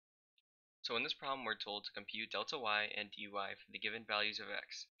So in this problem, we're told to compute delta y and dy for the given values of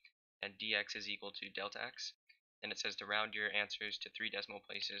x, and dx is equal to delta x, and it says to round your answers to 3 decimal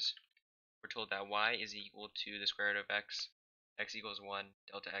places. We're told that y is equal to the square root of x equals 1,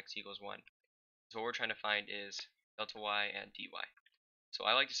 delta x equals 1. So what we're trying to find is delta y and dy. So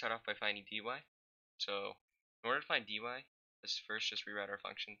I like to start off by finding dy. So in order to find dy, let's first just rewrite our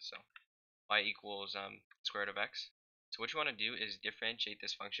function. So y equals square root of x. So what you want to do is differentiate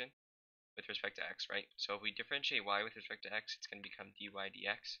this function with respect to x, right? So if we differentiate y with respect to x, it's going to become dy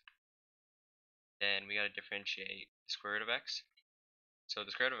dx. Then we got to differentiate the square root of x. So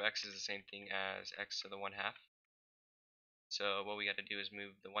the square root of x is the same thing as x to the 1/2. So what we got to do is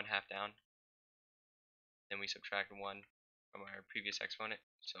move the 1/2 down. Then we subtract 1 from our previous exponent.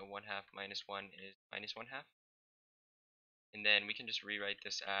 So 1/2 minus 1 is minus 1/2. And then we can just rewrite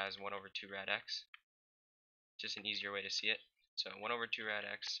this as 1 over 2 rad x. Just an easier way to see it. So 1 over 2 rad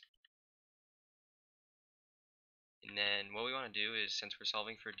x. And then what we want to do is, since we're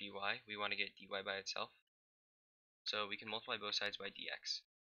solving for dy, we want to get dy by itself. So we can multiply both sides by dx.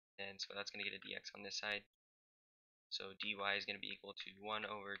 And so that's going to get a dx on this side. So dy is going to be equal to 1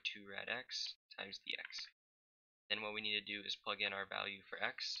 over 2 rad x times dx. Then what we need to do is plug in our value for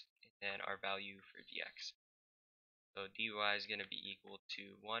x and then our value for dx. So dy is going to be equal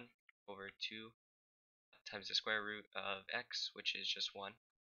to 1 over 2 times the square root of x, which is just 1.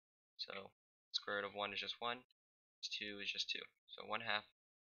 So square root of 1 is just 1, 2 is just 2. So 1/2.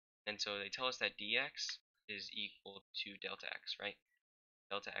 And so they tell us that dx is equal to delta x, right?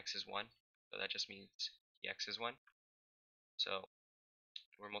 Delta x is 1, so that just means dx is 1. So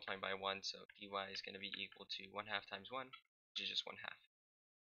we're multiplying by 1, so dy is going to be equal to 1/2 times 1, which is just 1/2.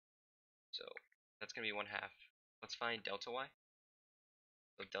 So that's going to be 1/2. Let's find delta y.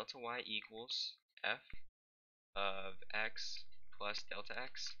 So delta y equals f of x plus delta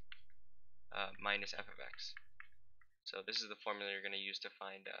x minus f of x. So this is the formula you're going to use to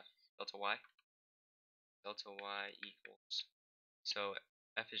find delta y. Delta y equals, so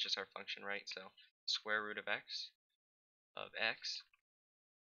f is just our function, right? So square root of x,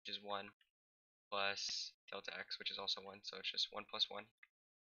 which is 1, plus delta x, which is also 1, so it's just 1 plus 1,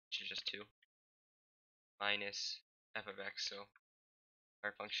 which is just 2, minus f of x, so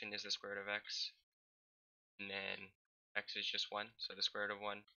our function is the square root of x, and then x is just 1, so the square root of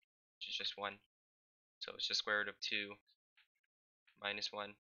 1, which is just 1, so it's the square root of 2 minus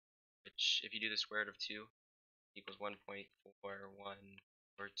 1, which if you do the square root of 2 equals 1.41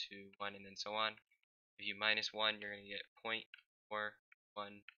 over 2, 1, and then so on. If you minus 1, you're going to get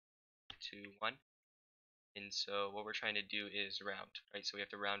 0.4121. And so what we're trying to do is round, right? So we have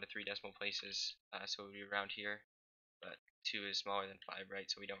to round to 3 decimal places. So we round here, but 2 is smaller than 5, right?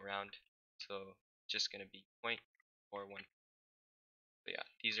 So we don't round. So it's just going to be 0.41. So yeah,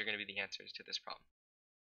 these are going to be the answers to this problem.